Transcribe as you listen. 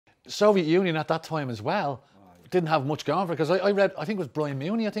Soviet Union at that time as well didn't have much going for it, because I read, I think it was Brian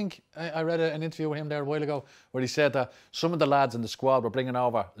Mooney, I read an interview with him there a while ago where he said that some of the lads in the squad were bringing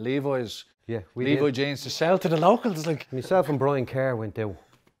over Levi jeans to sell to the locals. Like myself and Brian Kerr went out.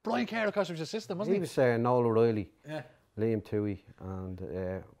 Brian Kerr, of course, was his assistant, wasn't he? He was Noel O'Reilly, Liam Toohey, and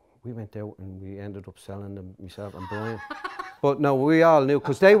we went out and we ended up selling them, myself and Brian. But no, we all knew,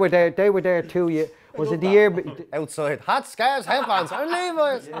 because they were there 2 years. Was it the year outside? Hats, scarves, headbands, and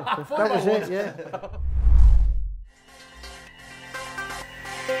Levi's. That was it, yeah.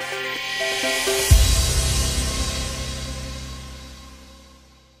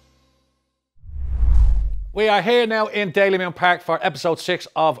 We are here now in Dalymount Park for episode 6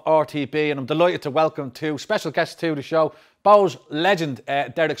 of RTB, and I'm delighted to welcome two special guests to the show. Bohs legend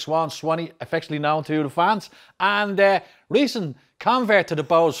Derek Swan, Swanny, affectionately known to the fans, and recent convert to the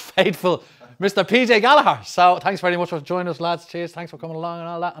Bohs faithful, Mr. PJ Gallagher. So thanks very much for joining us, lads. Cheers, thanks for coming along and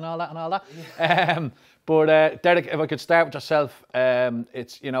all that. But Derek, if I could start with yourself,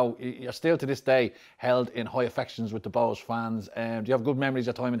 it's, you know, you're still to this day held in high affections with the Bohs fans. Do you have good memories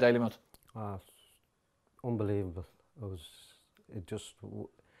of your time in Dalymount? Unbelievable. It just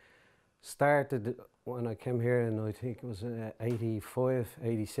started when I came here, and I think it was 85,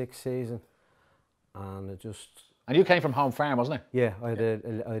 86 season, and it just... And you came from Home Farm, wasn't it? Yeah, I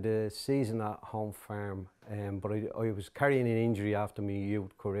had a season at Home Farm, but I was carrying an injury after my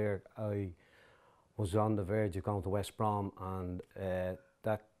youth career. I was on the verge of going to West Brom, and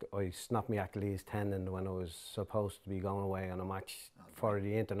I snapped my Achilles tendon when I was supposed to be going away on a match for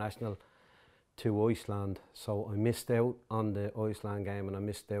the international to Iceland. So I missed out on the Iceland game, and I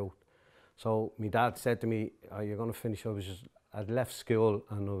missed out. So my dad said to me, "You're going to finish." I'd left school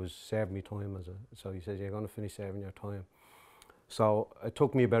and I was serving my time so he says, "You're going to finish serving your time." So it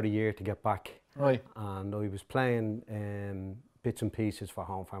took me about a year to get back. Right. And I was playing bits and pieces for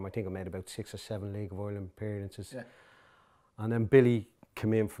Home Farm. I think I made about 6 or 7 League of Ireland appearances. Yeah. And then Billy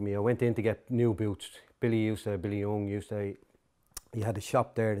came in for me. I went in to get new boots. Billy Young he had a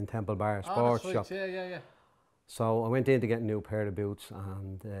shop there in Temple Bar, sports shop. Yeah. So I went in to get a new pair of boots,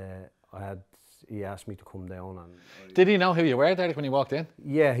 and he asked me to come down. And did he know who you were, Derek, when you walked in?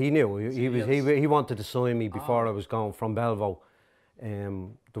 Yeah, he knew. He wanted to sign me before I was going from Belleville. There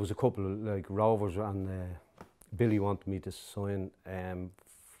was a couple of like Rovers, and Billy wanted me to sign.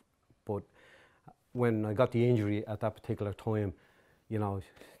 But when I got the injury at that particular time, you know,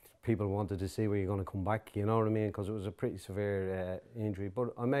 people wanted to see where you're going to come back, you know what I mean? Because it was a pretty severe injury.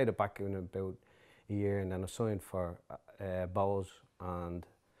 But I made it back in about a year, and then I signed for Bohs, and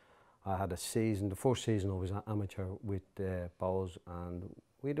I had a season. The first season I was an amateur with Bohs, and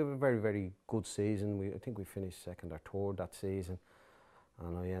we had a very, very good season. I think we finished second or third that season,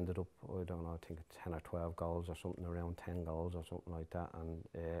 and I ended up, I don't know, I think 10 or 12 goals or something, around 10 goals or something like that. And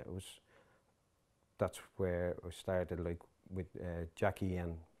that's where I started, like with Jackie,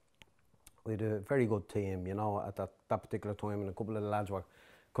 and we had a very good team, you know, at that particular time, and a couple of the lads were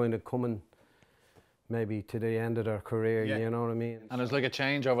kind of coming maybe to the end of their career, you know what I mean? And it was like a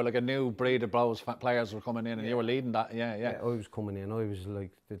changeover, like a new breed of Bohs players were coming in, and you were leading that, yeah. I was coming in. I was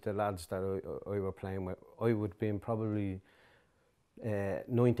like the lads that I were playing with. I would have been probably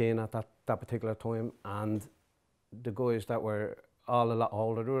 19 at that particular time, and the guys that were all a lot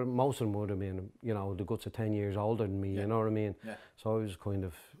older, most of them would have been, you know, the guts of 10 years older than me, you know what I mean? Yeah. So I was kind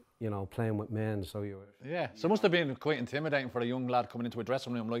of, you know, playing with men, so you were... Yeah, so it must have been quite intimidating for a young lad coming into a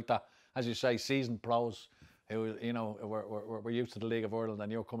dressing room like that. As you say, seasoned pros who, you know, were used to the League of Ireland, and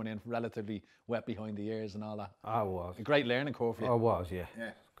you're coming in relatively wet behind the ears and all that. I was. A great learning curve for you. I was, yeah.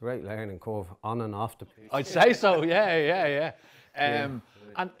 Great learning curve, on and off the pitch. I'd say so, yeah. And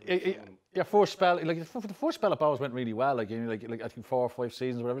your first spell, like the first spell at Bohs went really well. Like I think 4 or 5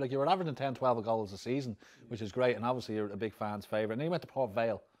 seasons, or whatever. Like you were averaging 10, 12 goals a season, which is great. And obviously you're a big fan's favourite. And then you went to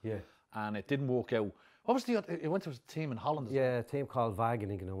Vale. Yeah. And it didn't work out. What was you went to a team in Holland? Yeah, a team called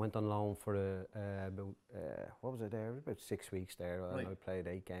Wageningen. I went on loan for about what was it there? About 6 weeks there, and I played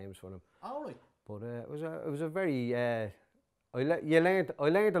 8 games for them. Oh, right. But it was a very you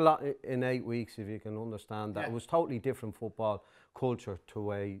learned a lot in 8 weeks, if you can understand that. It was totally different football culture to the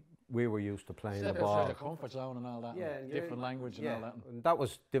way we were used to playing the ball. The comfort zone and all that. Yeah, and different language and all that. And that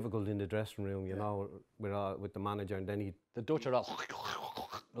was difficult in the dressing room, you know, with the manager, and then the Dutch are all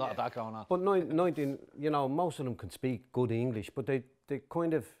a lot of that going on. But 19, you know, most of them can speak good English, but they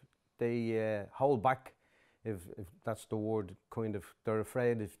kind of hold back, if that's the word. Kind of, they're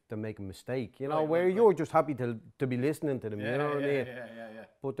afraid if they make a mistake, you know. Where you're just happy to be listening to them, you know what I mean? Yeah.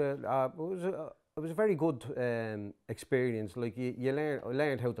 But it was a very good experience. Like I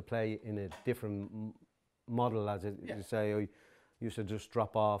learned how to play in a different model, as you say. used to just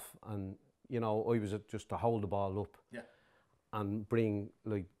drop off, and you know, I was just to hold the ball up and bring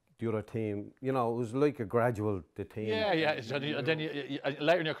like the other team. You know, it was like a gradual the team. Yeah. So and then you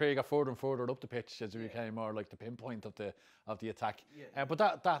later in your career, you got further and further up the pitch as you became more like the pinpoint of the attack. But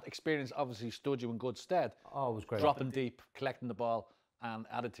that experience obviously stood you in good stead. Oh, it was great. Dropping deep, collecting the ball, and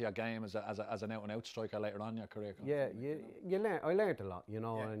added to your game as an out and out striker later on in your career. Yeah, you learn. I learned a lot, you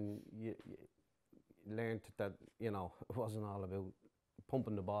know, and you learned that, you know, it wasn't all about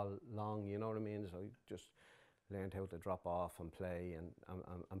pumping the ball long, you know what I mean? So I just learned how to drop off and play, and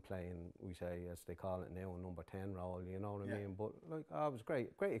playing, we say, as they call it now, a number 10 role, you know what I mean? But like, it was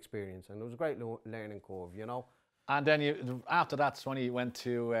great experience, and it was a great learning curve, you know. And then after that, Swanny, you went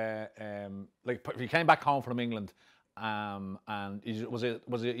to like you came back home from England, and was it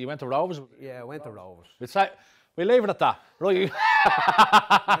you went to Rovers? Yeah, I went to Rovers. We leave it at that, right?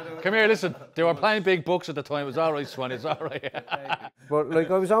 Come here, listen. They were playing big bucks at the time. It was all right, Swanny. It's all right. But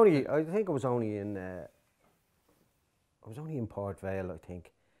like, I think I was only in Port Vale, I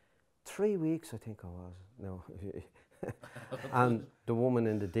think. 3 weeks, I think I was. No. And the woman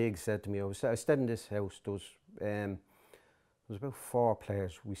in the dig said to me, I stayed in this house. There was about 4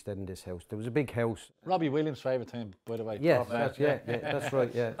 players. We stayed in this house. There was a big house. Robbie Williams' favourite team, by the way. Yes, that's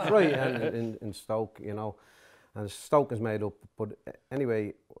right. Yeah, it's right. And in Stoke, you know, and Stoke is made up. But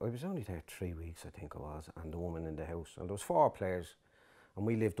anyway, I was only there 3 weeks, I think I was, and the woman in the house, and there was 4 players, and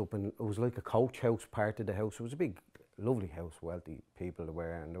we lived up in. It was like a coach house, part of the house. It was a big, lovely house, wealthy people there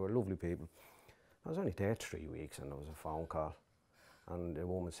were, and they were lovely people. I was only there 3 weeks, and there was a phone call. And the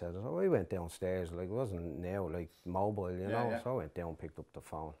woman said, oh, I went downstairs, like it wasn't now like mobile, you know, so I went down, picked up the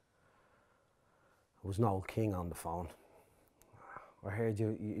phone. There was no King on the phone. I heard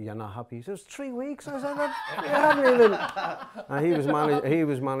you're not happy. He says, 3 weeks? I said, you haven't even. And he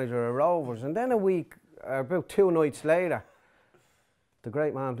was manager of Rovers. And then a week, about 2 nights later, the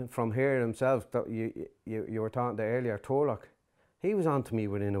great man from here himself that you were talking to earlier, Turlock, he was on to me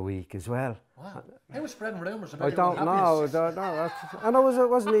within a week as well. Wow. He was spreading rumours about I don't know. And it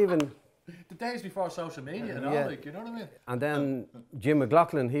wasn't even. The days before social media and all, like, you know what I mean? And then Jim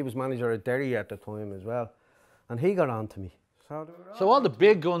McLaughlin, he was manager at Derry at the time as well. And he got on to me. So all the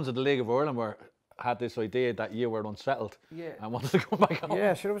big guns of the League of Ireland had this idea that you were unsettled and wanted to come back home.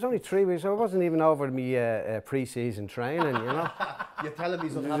 Yeah, sure, it was only 3 weeks. So I wasn't even over me pre-season training, you know. You're telling me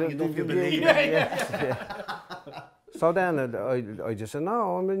something happy enough you believe. So then I just said,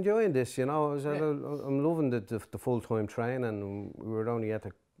 no, I'm enjoying this, you know. I said, I'm loving the full-time training. We were only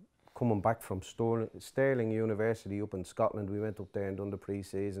coming back from Stirling University up in Scotland. We went up there and done the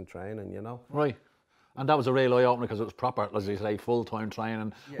pre-season training, you know. Right. And that was a real eye-opener because it was proper, as you say, full-time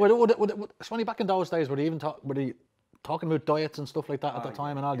training. Swanny, back in those days, were they talking about diets and stuff like that at the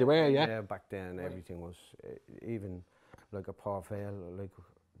time and all? They were, yeah? Yeah, back then everything was, even like a Port Vale, like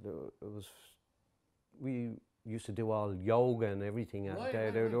it was, we used to do all yoga and everything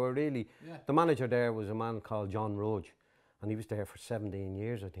there. They were really, the manager there was a man called John Rudge, and he was there for 17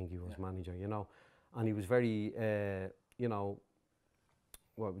 years, I think he was manager, you know. And he was very, you know,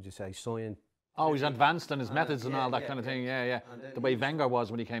 what would you say, science. Oh, he's advanced in his methods and all that kind of thing. Yeah. The way Wenger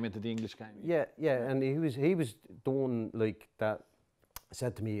was when he came into the English game. Yeah, and he was the one like that.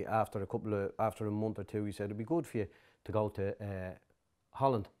 Said to me after a month or two, he said it'd be good for you to go to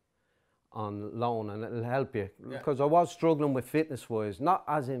Holland on loan, and it'll help you because I was struggling with fitness wise, not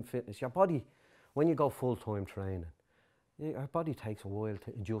as in fitness. Your body, when you go full-time training, your body takes a while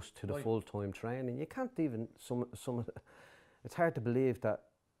to adjust to the full-time training. You can't even some of the, it's hard to believe that.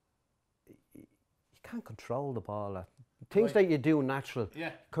 You can't control the ball. Things that you do natural,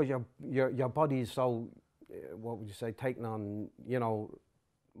 because your body is so, what would you say, taking on, you know,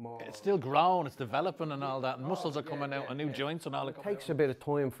 more. It's still growing, it's developing and all that, and muscles are coming out, and new joints and all that. It takes a bit of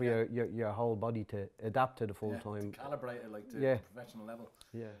time for your whole body to adapt to the full time. To calibrate it like to the professional level.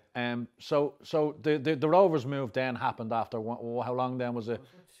 Yeah. So the Rovers move then happened after how long then was it?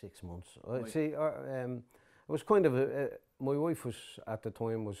 6 months. See, it was kind of my wife was at the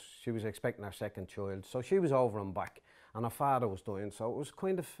time she was expecting her second child, so she was over and back, and her father was dying, so it was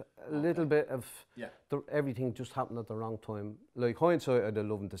kind of a little bit of everything just happened at the wrong time. Like hindsight, I'd have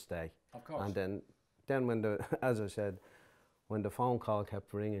loved him to stay. Of course. And then when as I said, when the phone call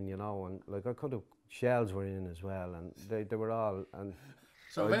kept ringing, you know, and like I could have, shells were in as well, and they were all, and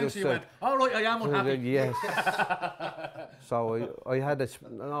so eventually you went, all right, I am unhappy. Yes. So I had this,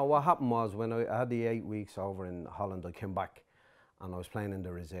 no, what happened was when I had the 8 weeks over in Holland, I came back and I was playing in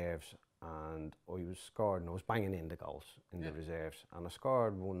the reserves, and I was scored, and I was banging in the goals in the reserves, and I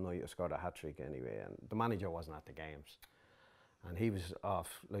scored one night, I scored a hat-trick anyway, and the manager wasn't at the games, and he was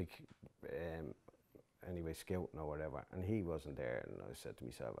off, like, anyway, scouting or whatever, and he wasn't there, and I said to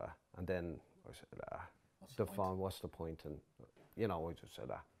myself, and then I said, what's the point? And, you know, I just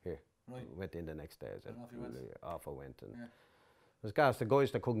said, here. Right. Went in the next day. I said, off I went. And the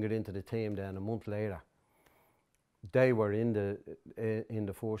guys that couldn't get into the team then a month later, they were in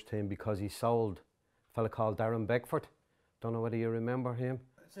the first team because he sold a fella called Darren Beckford. Don't know whether you remember him.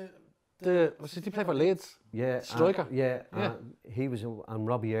 Did he play for Leeds? Yeah. Striker? He was, and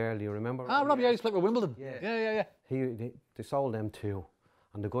Robbie Earle, you remember? Robbie Earle's played for Wimbledon. Yeah. They sold them too.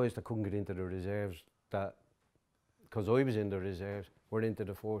 And the guys that couldn't get into the reserves, because I was in the reserves, we're into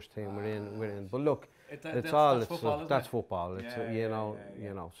the first team, we're in. But look, that's football. It's, you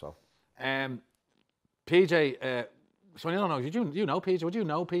know, so. PJ, so I don't know, you know PJ? Would you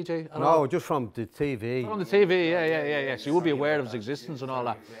know PJ? No, just from the TV. From the TV, yeah. So you would be aware of his existence and all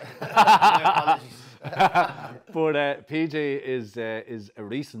that. But PJ is a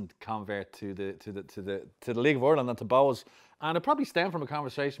recent convert to the League of Ireland and to Bohs, and it probably stemmed from a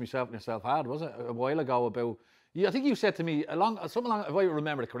conversation myself and yourself had, was it, a while ago about. I think you said to me something along, if I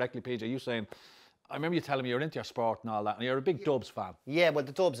remember it correctly, PJ, you saying, I remember you telling me you're into your sport and all that, and you're a big Dubs fan. Yeah, well,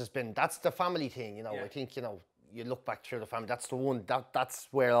 the Dubs that's the family thing, you know. I think, you know, you look back through the family, that's the one, that's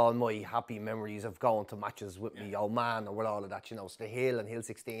where all my happy memories of going to matches with me old man or with all of that, you know, so the Hill and Hill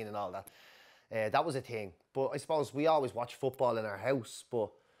 16 and all that. That was a thing. But I suppose we always watched football in our house, but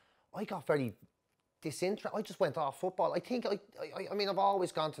I got very disinterested. I just went off football. I think, I mean, I've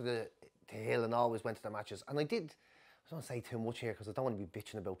always gone to the Hill and always went to the matches, and I don't want to say too much here because I don't want to be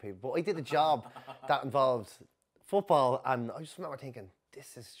bitching about people, but I did a job that involved football, and I just remember thinking,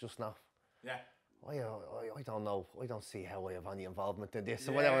 this is just not. Yeah. I don't know. I don't see how I have any involvement in this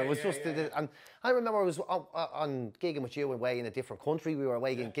or whatever. It was and I remember I was on gigging with you away in a different country. We were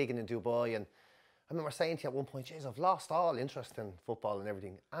away gigging in Dubai, and I remember saying to you at one point, "Jeez, I've lost all interest in football and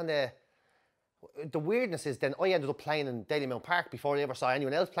everything." And the weirdness is then I ended up playing in Debenhams Park before I ever saw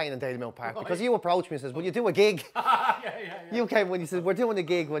anyone else playing in Debenhams Park, because you approached me and says, "Will you do a gig?" You came when you said, "We're doing a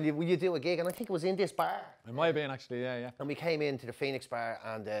gig. Will you do a gig?" And I think it was in this bar. It might have been actually, yeah. And we came into the Phoenix bar,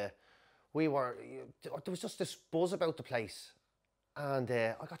 and there was just this buzz about the place. And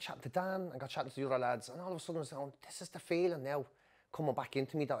I got chatting to Dan, I got chatting to the other lads, and all of a sudden I was going, this is the feeling now coming back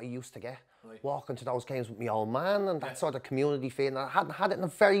into me that I used to get. Walking to those games with my old man, and that sort of community feeling. I hadn't had it in a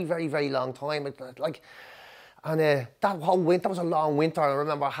very, very, very long time. That whole winter, that was a long winter. I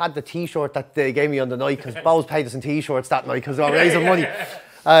remember I had the T-shirt that they gave me on the night, because Bohs paid us in T-shirts that night because they were raising money.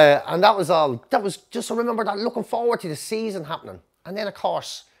 And that was all. That was just, I remember that, looking forward to the season happening. And then, of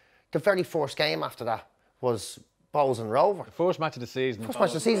course, the very first game after that was Bohs and Rover. The first match of the season. First match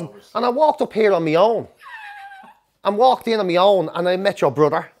of the season. And I walked up here on my own. And walked in on my own, and I met your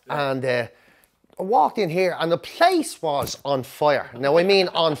brother, and I walked in here, and the place was on fire. Now, I mean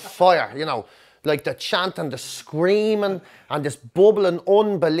on fire, you know, like the chanting, the screaming, and this bubbling,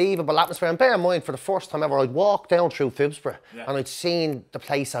 unbelievable atmosphere. And bear in mind, for the first time ever, I'd walked down through Phibsborough, and I'd seen the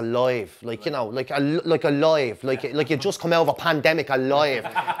place alive, like, you know, like alive, like you'd just come out of a pandemic alive.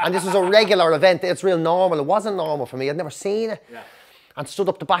 And this was a regular event. It's real normal. It wasn't normal for me. I'd never seen it. And stood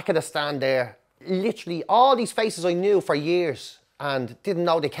up the back of the stand there. Literally all these faces I knew for years and didn't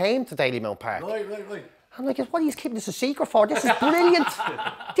know they came to Debenhams Park. Right. I'm like, what are you keeping this a secret for? This is brilliant.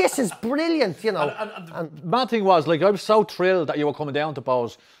 This is brilliant, you know. And the mad thing was, like, I was so thrilled that you were coming down to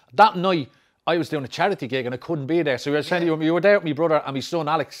Bohs. That night, I was doing a charity gig and I couldn't be there. So you were there with my brother and my son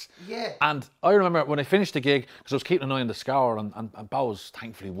Alex. Yeah. And I remember when I finished the gig, because I was keeping an eye on the score, and Bohs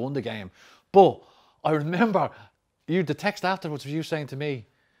thankfully won the game. But I remember the text afterwards of you saying to me,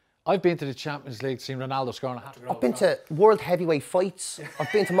 I've been to the Champions League, seen Ronaldo scoring a hat-trick. I've been to world heavyweight fights.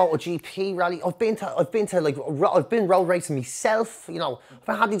 I've been to MotoGP rally. I've been road racing myself. You know,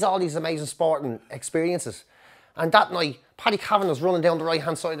 I've had all these amazing sporting experiences. And that night, Paddy Kavanagh's running down the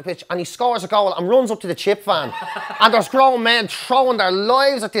right-hand side of the pitch, and he scores a goal and runs up to the chip van. And there's grown men throwing their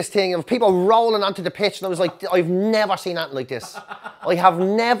lives at this thing, and people rolling onto the pitch. And I was like, I've never seen anything like this. I have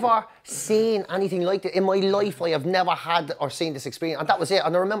never seen anything like this in my life. I have never had or seen this experience, and that was it.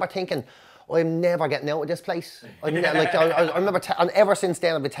 And I remember thinking, I'm never getting out of this place. I remember, and ever since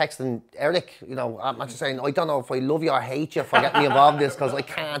then I've been texting Eric, you know, at matches saying, I don't know if I love you or hate you for getting me involved in this, because I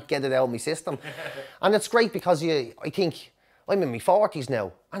can't get it out of my system. And it's great because I think I'm in my 40s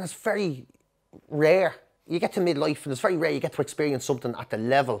now, and it's very rare. You get to midlife, and it's very rare you get to experience something at the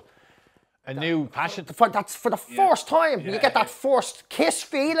level. A new passion. For the first time. You get that first kiss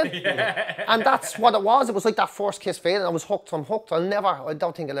feeling. And that's what it was. It was like that first kiss feeling. I was hooked. I'm hooked. I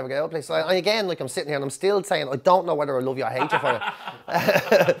don't think I'll ever get out of place. And again, like, I'm sitting here and I'm still saying, I don't know whether I love you or hate you for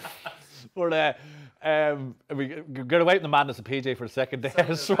it. But We get away from the madness of PJ for a second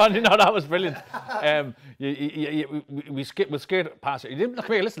there. Swanny, no, that was brilliant. We skipped past it. You didn't,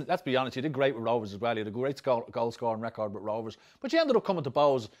 come here, listen, let's be honest, you did great with Rovers as well. You had a great goal scoring record with Rovers. But you ended up coming to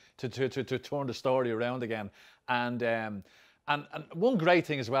Bohs to turn the story around again. And one great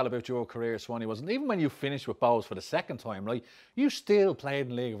thing as well about your career, Swanny, was even when you finished with Bohs for the second time, right, you still played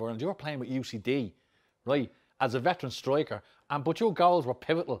in League of Ireland. You were playing with UCD, right, as a veteran striker. But your goals were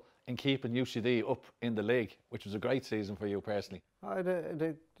pivotal in keeping UCD up in the league, which was a great season for you personally.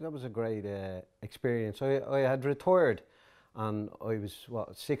 That was a great experience. I had retired, and I was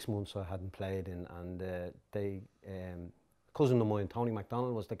 6 months I hadn't played in, and cousin of mine, Tony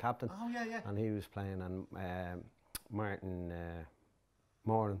McDonald, was the captain. Oh yeah. And he was playing, and Martin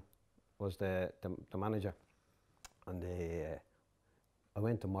Moran was the manager, and I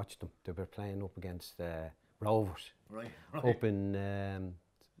went to watch them. They were playing up against Rovers, right. up in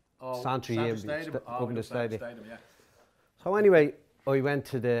Santry Stadium. up in the stadium. Yeah. So anyway, I went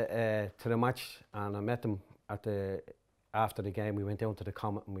to the match, and I met them after the game. We went down to the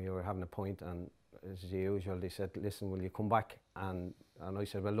Comet, and we were having a pint, and as usual, they said, "Listen, will you come back?" And I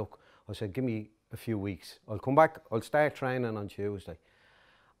said, "Well, look," I said, "give me a few weeks. I'll come back. I'll start training on Tuesday,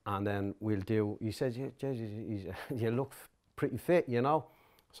 and then we'll do." He said, "You look pretty fit, you know."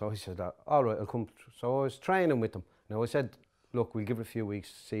 So he said, "All right, I'll come." So I was training with them. Now I said, "Look, we'll give it a few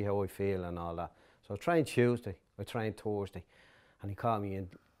weeks, see how I feel and all that." So I trained Tuesday, I trained Thursday, and he called me in,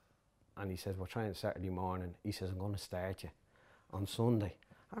 and he said, "We're training Saturday morning." He says, "I'm going to start you on Sunday."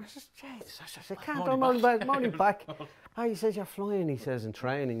 And I said, "Jesus," I said, "Can't, I'm only back." Oh, he says, "You're flying," he says, "in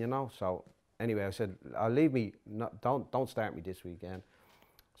training, you know." So anyway, I said, "I'll leave me, don't start me this weekend."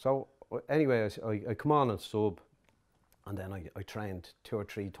 So anyway, I come on and sub, and then I trained 2 or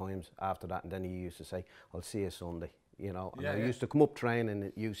 3 times after that, and then he used to say, "I'll see you Sunday." You know, and I used to come up training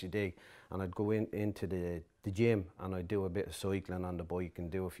at UCD, and I'd go into the gym, and I'd do a bit of cycling on the bike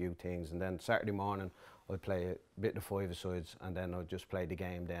and do a few things, and then Saturday morning I'd play a bit of 5-a-sides, and then I'd just play the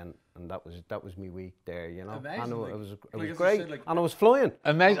game then, and that was my week there, you know. Amazing. And it was great, said, like, and I was flying.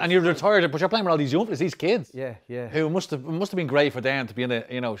 Amazing, and you're retired, but you're playing with all these youngsters, these kids. Yeah. Who must have been great for them to be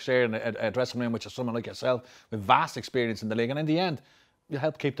in sharing a dressing room with someone like yourself with vast experience in the league, and in the end, you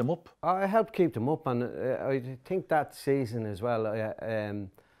helped keep them up. I helped keep them up, and I think that season as well,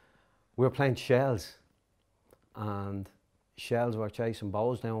 we were playing Shells, and Shells were chasing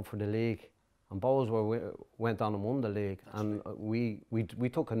Bohs down for the league, and Bohs went on and won the league. That's and right. we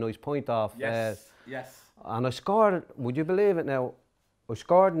took a nice point off. Yes. And I scored, would you believe it now, I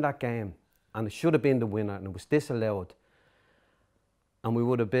scored in that game, and it should have been the winner, and it was disallowed. And we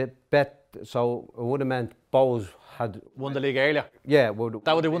would have bet, so it would have meant Bohs had won the league earlier. Yeah, that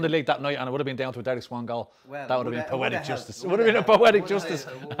would have won the league that night, and it would have been down to a Derek Swan goal. Well, that would have been poetic justice. It would have been a poetic justice.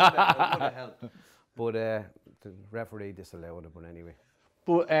 But the referee disallowed it. But anyway.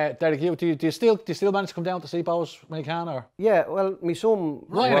 But Derek, do you still manage to come down to see Bohs when you can, or? Yeah, well, my son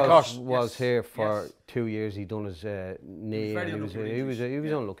was here for 2 years. He done his knee, and he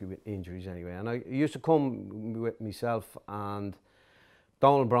was unlucky with injuries anyway. And I used to come with myself and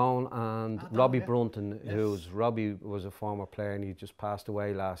Donald Brown and Robbie Brunton, Robbie was a former player, and he just passed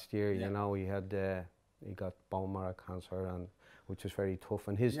away last year. You know, he got bone marrow cancer, and which was very tough.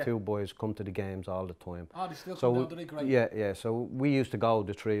 And his 2 boys come to the games all the time. Oh, they still come down to the great. Yeah. So we used to go,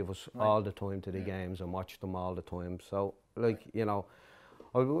 the 3 of us, all the time to the games and watch them all the time. So, like, you know,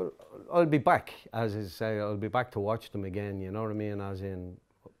 I'll be back, as I say, I'll be back to watch them again. You know what I mean? As in,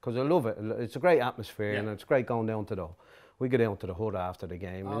 because I love it. It's a great atmosphere, and it's great going down to we go down to the hood after the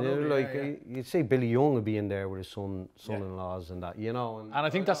game, and you'd see Billy Young would be in there with his son-in-laws and that, you know. And I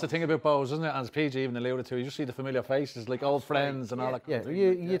think that's the thing about Bohs, isn't it? As PG even alluded to, you just see the familiar faces, like old friends and all that. Yeah,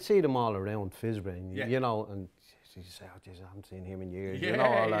 you'd see them all around Fisbray, you know, and you say, "Oh, geez, I haven't seen him in years," you know,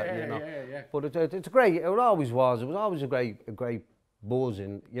 all that, you know. But it's great. It always was. It was always a great buzz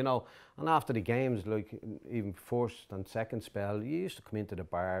in, you know. And after the games, like even first and second spell, you used to come into the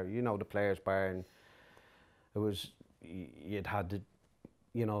bar, you know, the players' bar, and it was. You'd had to,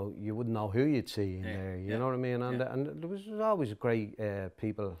 you know, you wouldn't know who you'd see in there, you know what I mean? And there was always great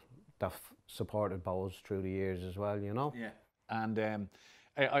people that supported Bohs through the years as well, you know? Yeah. And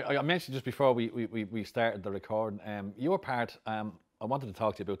I mentioned just before we started the recording, your part, I wanted to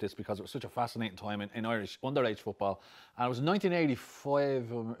talk to you about this because it was such a fascinating time in Irish underage football. And it was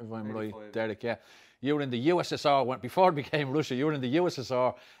 1985, if I'm right, Derek, yeah. You were in the USSR, before it became Russia, you were in the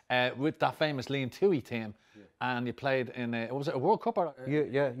USSR with that famous Lean Tui team. And you played in, was it a World Cup? Or,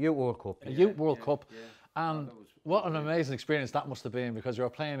 Youth World Cup. A Youth World Cup. And What an amazing experience that must have been, because you were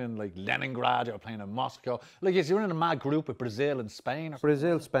playing in like Leningrad, you were playing in Moscow. Like, you were in a mad group with Brazil and Spain.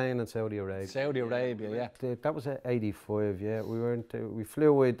 Brazil, Spain, and Saudi Arabia. Saudi Arabia, yeah. That was at 85. Yeah, we flew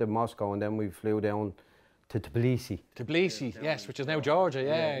away to Moscow and then we flew down to Tbilisi. Tbilisi, yes, which is now Georgia.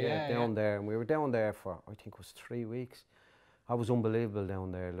 Yeah, down there, and we were down there for I think it was 3 weeks. That was unbelievable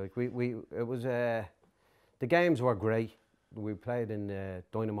down there. Like it was the games were great. We played in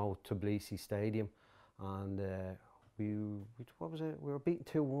Dynamo Tbilisi Stadium, and what was it? We were beaten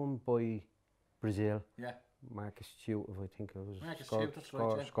 2-1 by Brazil. Yeah. Marcus Stewart, I think it was,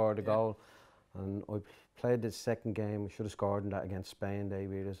 scored a goal. And I played the second game. We should have scored in that against Spain. They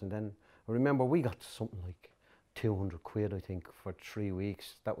beat us, and then I remember we got something like 200 quid, I think, for 3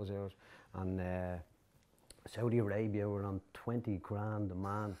 weeks. That was ours. And Saudi Arabia were on 20 grand a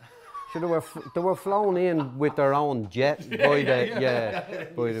man. So they were flown in with their own jet by the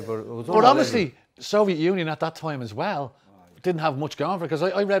But honestly, Soviet Union at that time as well didn't have much going for it, because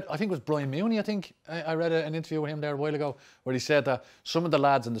I read, I think it was Brian Mooney, I read an interview with him there a while ago where he said that some of the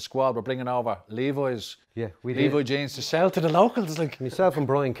lads in the squad were bringing over Levi's jeans to sell to the locals. Like, myself and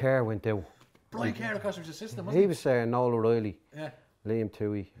Brian Kerr went out. Brian Kerr, of course, was assistant, wasn't he? He was there, Noel O'Reilly, Liam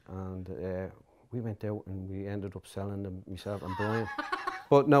Toohey, and we went out and we ended up selling them, myself and Brian.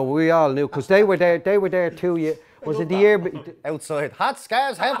 But no, we all knew, because they were there 2 years. Was it the year outside? Hats,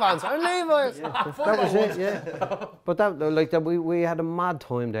 scarves, headbands, and Levi's. That was it, yeah. But that, we had a mad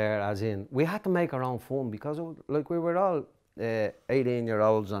time there, as in we had to make our own fun, because like we were all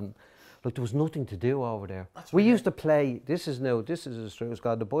 18-year-olds, and like there was nothing to do over there. We used to play. This is as true as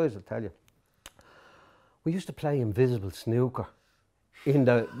God. The boys will tell you. We used to play invisible snooker in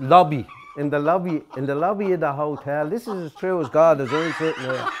the lobby. In the lobby of the hotel. This is as true as God, as I'm sitting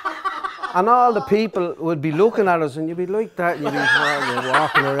there. And all the people would be looking at us, and you'd be like that, and you'd be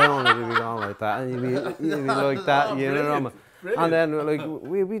walking around, and you'd be going like that, and you'd be like that, you know. And then like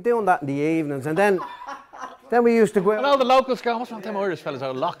we'd be doing that in the evenings, and then we used to go out. And all the locals go, what's wrong with them Irish fellas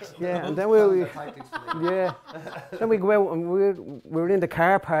out locked? Yeah, and then then we go out and we were in the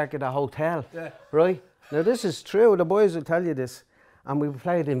car park at the hotel, right? Now this is true, the boys will tell you this. And we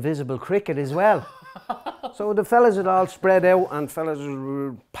played invisible cricket as well. So the fellas had all spread out, and fellas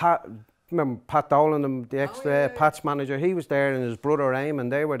were remember Pat Dolan, the ex-Pat's manager, he was there, and his brother Eamon,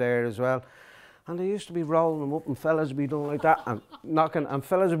 they were there as well. And they used to be rolling them up, and fellas would be doing like that, and knocking, and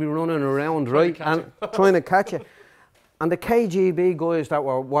fellas would be running around, right, and trying to catch it. And the KGB guys that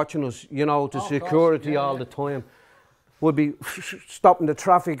were watching us, you know, the security all the time, would be stopping the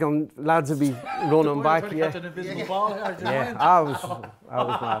traffic, and lads would be running back. I was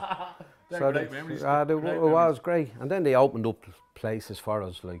mad. So it was great. And then they opened up places for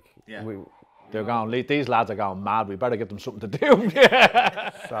us, like they're going. These lads are going mad. We better give them something to do.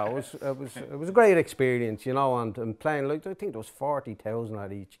 So it was a great experience, you know, and playing, like, I think there was 40,000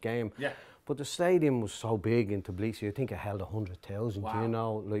 at each game. Yeah. But the stadium was so big in Tbilisi, I think it held 100,000, you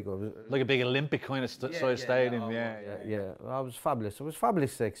know. Like a big Olympic kind of size stadium, yeah. It was fabulous. It was a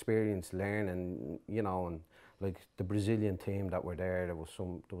fabulous experience learning, you know, and like the Brazilian team that were there, there was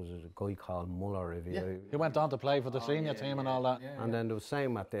a guy called Muller. He went on to play for the senior team and all that. And then there was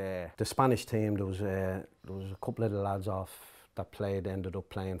same at the Spanish team, there was a couple of the lads off that ended up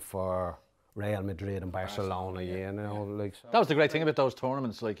playing for Real Madrid and Barcelona, you know, like. That was the great thing about those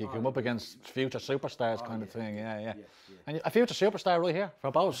tournaments, like you come up against future superstars, kind of thing, And a future superstar right here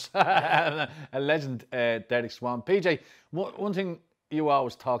for Bohs, a legend, Derek Swan. PJ, one thing you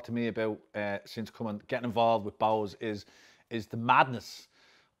always talk to me about since getting involved with Bohs is the madness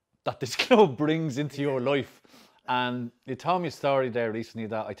that this club brings into your life. And you told me a story there recently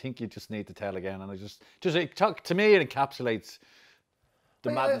that I think you just need to tell again, and to me it encapsulates.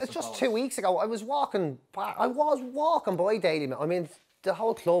 It's just 2 weeks ago. I was walking by Debenhams. I mean, the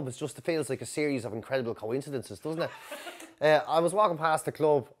whole club feels like a series of incredible coincidences, doesn't it? I was walking past the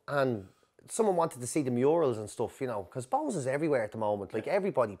club, and someone wanted to see the murals and stuff, you know, because Bohs is everywhere at the moment. Like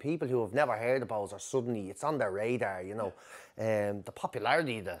everybody, people who have never heard of Bohs it's on their radar, you know. The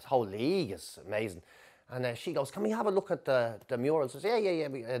popularity of the whole league is amazing. And she goes, "Can we have a look at the murals?" I said,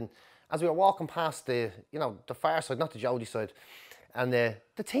 yeah. And as we were walking past the far side, not the Jody side, and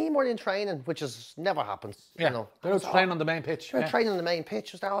the team were in training, which never happens. Yeah, you know. They were training on the main pitch. They were training on the main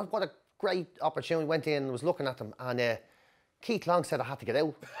pitch. What a great opportunity. Went in and was looking at them, and Keith Long said I had to get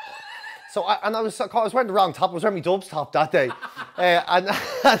out. So I was wearing the wrong top. I was wearing my Dubs top that day,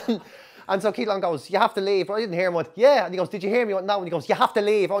 and so Keith Long goes, "You have to leave." But I didn't hear him. I went, "Yeah," and he goes, "Did you hear me?" I went, "No," and he goes, "You have to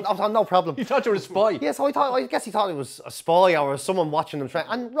leave." I went, "No problem." You thought you were a spy? Yeah, so I guess he thought it was a spy or someone watching them train.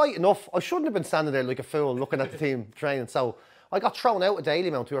 And right enough, I shouldn't have been standing there like a fool looking at the team training. So I got thrown out of Daily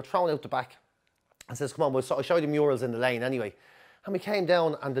Mount. We were thrown out the back. I says, come on, I'll show you the murals in the lane anyway. And we came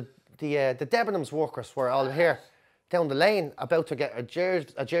down, and the Debenhams workers were all here down the lane about to get a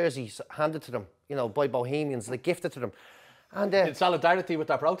jersey handed to them, you know, by Bohemians, like gifted to them. And in solidarity with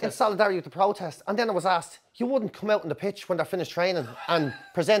that protest? In solidarity with the protest. And then I was asked, you wouldn't come out on the pitch when they're finished training and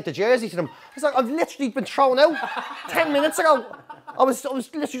present the jersey to them. I was like, I've literally been thrown out 10 minutes ago. I was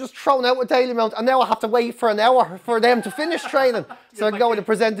literally just thrown out with Dalymount, and now I have to wait for an hour for them to finish training so I can go in and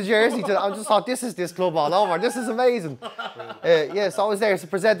present the jersey to them. I just thought, this is this club all over. This is amazing. Yeah, so I was there to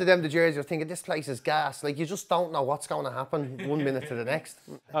present to them the jersey. I was thinking, this place is gas. Like, you just don't know what's going to happen 1 minute to the next.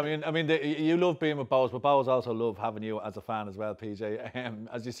 I mean, you love being with Bohs, but Bohs also love having you as a fan as well, PJ.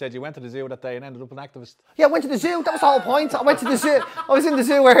 As you said, you went to the zoo that day and ended up an activist. Yeah, I went to the zoo. That was the whole point. I went to the zoo. I was in the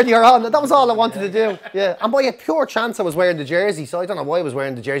zoo earlier on. That was all I wanted to do. Yeah, and by a pure chance, I was wearing the jersey. So I don't know why I was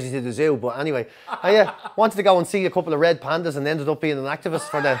wearing the jersey to the zoo, but anyway, I wanted to go and see a couple of red pandas and ended up being an activist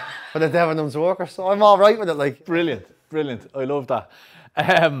for the Debenhams workers. So I'm all right with it. Like, brilliant. I love that.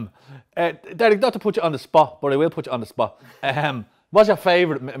 Derek, not to put you on the spot, but I will put you on the spot. What's your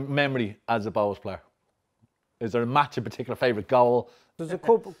favourite memory as a Bohs player? Is there a match, a particular favourite goal? There's a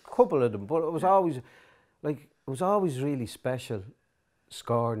couple of them, but it was always really special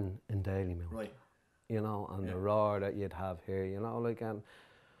scoring in Dalymount. Right. You know, and the roar that you'd have here, you know,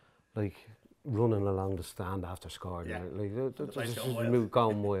 like running along the stand after scoring. Yeah. Like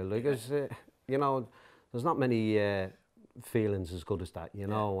going wild. Like, it's, you know, there's not many feelings as good as that, you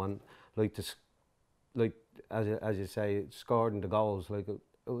know, and like this, like as you say, scoring the goals, like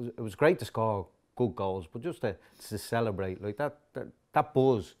it was great to score good goals, but just to celebrate like that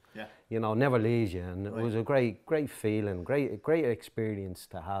buzz, you know, never leaves you, and it was a great feeling, great experience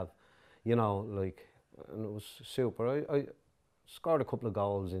to have, you know, like, and it was super. I scored a couple of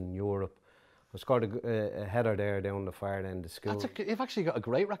goals in Europe. I scored a header there down the far end of school. You've actually got a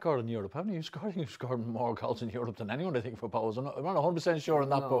great record in Europe, haven't you? You've scored more goals in Europe than anyone, I think, for Bohs. I'm not 100% sure on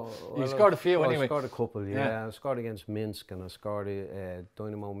that, but you scored a few anyway. I scored a couple, yeah. I scored against Minsk, and I scored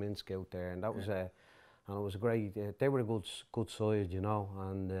Dynamo Minsk out there, and that was and it was a great. They were a good side, you know,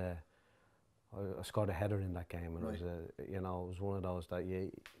 and I scored a header in that game, and it was you know, it was one of those that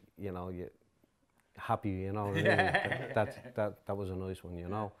you know, happy, you know, really, that was a nice one, you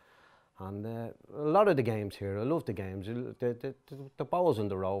know. And a lot of the games here, I love the games, the Bohs and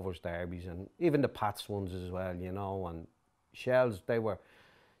the Rovers derbies, and even the Pats ones as well, you know, and Shells, they were,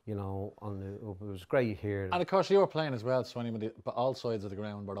 you know, it was great here. And of course you were playing as well, Swanny, but all sides of the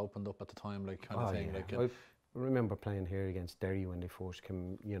ground were opened up at the time, like, kind of thing. Yeah. Like, I remember playing here against Derry when they first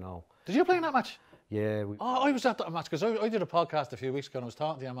came, you know. Did you play in that match? Yeah. I was at that match, because I did a podcast a few weeks ago, and I was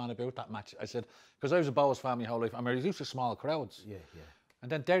talking to your man about that match. I said, because I was a Bohs fan my whole life, and we're used to small crowds. Yeah.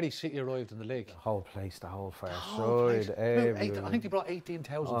 And then Derry City arrived in the league. The whole place, the whole far side, everywhere. I think they brought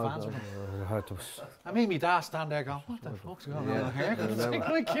 18,000 fans with them. I mean, my dad stand there going, what the fuck's going on here?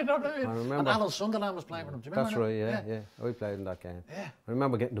 Like, you know what I mean? I remember. And Alan Sunderland was playing for them. Do you remember That's that? right, yeah. I played in that game. Yeah. I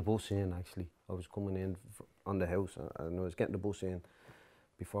remember getting the bus in, actually. I was coming in on the house, and I was getting the bus in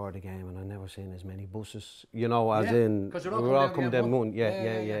before the game, and I never seen as many buses, you know, as in, we were all coming down one.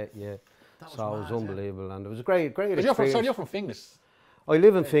 Yeah. So it was unbelievable, and it was a great experience. You're from Finglas? I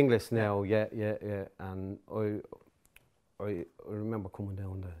live in Finglas now, yeah, and I remember coming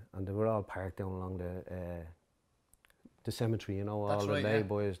down and they were all parked down along the cemetery, you know, all the lay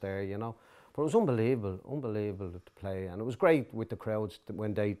boys there, you know. But it was unbelievable to play, and it was great with the crowds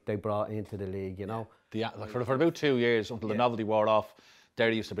when they brought into the league, you know. Like for about 2 years, until the novelty wore off,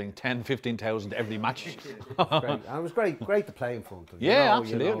 Derry used to bring 10,000-15,000 every match. And it was great to play in front of. Yeah, you know,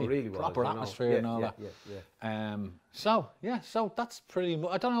 absolutely. You know, really proper atmosphere and all that. So that's pretty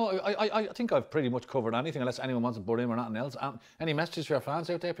much. I don't know. I think I've pretty much covered anything, unless anyone wants to butt in or nothing else. Any messages for your fans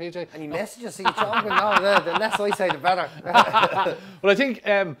out there, PJ? Any messages? Are you talking? No, the less I say, the better. Well, I think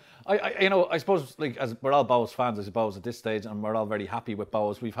I suppose, like, as we're all Bohs fans, I suppose, at this stage, and we're all very happy with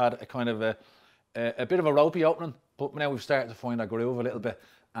Bohs. We've had a kind of a bit of a ropey opening, but now we've started to find our groove a little bit,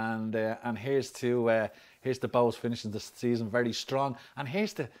 and here's the Bohs finishing the season very strong, and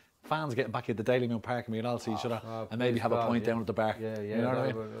here's the fans getting back into Dalymount Park, and we can all see each other and maybe have a pint down at the bar. Yeah, you know what I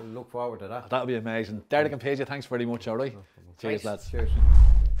mean? We'll look forward to that. That'll be amazing. Derek and PJ, thanks very much. All right, cheers, lads. Cheers.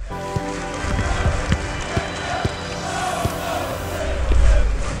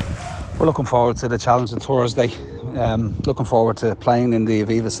 We're looking forward to the challenge on Thursday. Looking forward to playing in the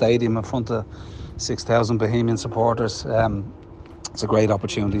Aviva Stadium in front of 6,000 Bohemian supporters. It's a great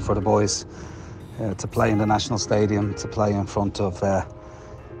opportunity for the boys to play in the National Stadium, to play in front of, a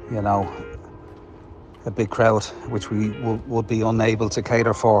big crowd, which we would be unable to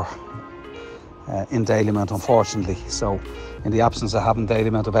cater for in Dalymount, unfortunately. So in the absence of having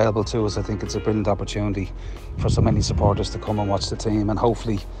Dalymount available to us, I think it's a brilliant opportunity for so many supporters to come and watch the team, and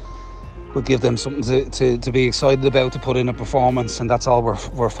hopefully we'll give them something to be excited about, to put in a performance, and that's all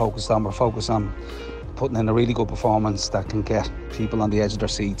we're focused on. We're focused on putting in a really good performance that can get people on the edge of their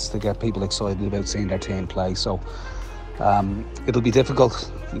seats, to get people excited about seeing their team play. So it'll be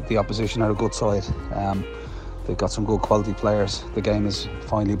difficult. The opposition are a good side. They've got some good quality players. The game is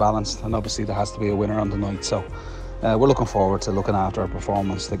finely balanced, and obviously there has to be a winner on the night. So we're looking forward to looking after our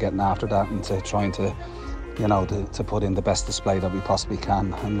performance, to getting after that, and to trying to, you know, to put in the best display that we possibly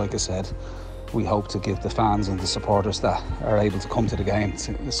can. And like I said, we hope to give the fans and the supporters that are able to come to the game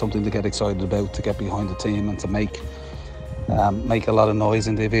something to get excited about, to get behind the team, and to make a lot of noise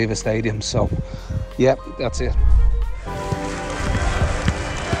in the Aviva Stadium. So yeah, that's it.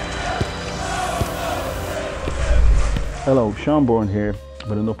 Hello, Sean Bourne here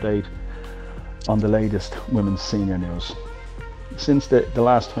with an update on the latest women's senior news. Since the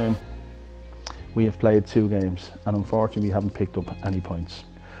last time, we have played 2 games, and unfortunately we haven't picked up any points.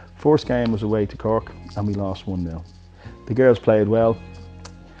 First game was away to Cork and we lost 1-0. The girls played well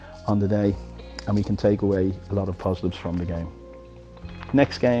on the day, and we can take away a lot of positives from the game.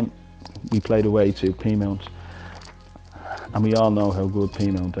 Next game we played away to Peamount, and we all know how good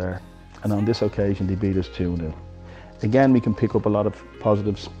Peamount are, and on this occasion they beat us 2-0. Again, we can pick up a lot of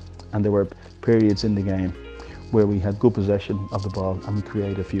positives, and there were periods in the game where we had good possession of the ball and we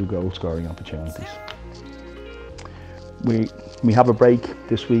created a few goal scoring opportunities. We have a break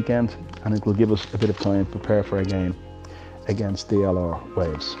this weekend, and it will give us a bit of time to prepare for a game against the Lalor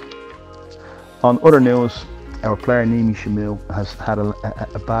Wales. On other news, our player Nimi Shamil has had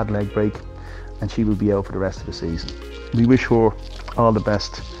a bad leg break, and she will be out for the rest of the season. We wish her all the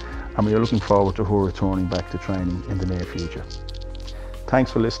best, and we are looking forward to her returning back to training in the near future.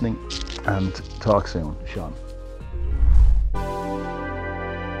 Thanks for listening, and talk soon, Sean.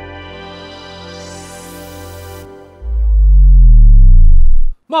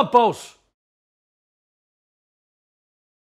 Come on, Bohs.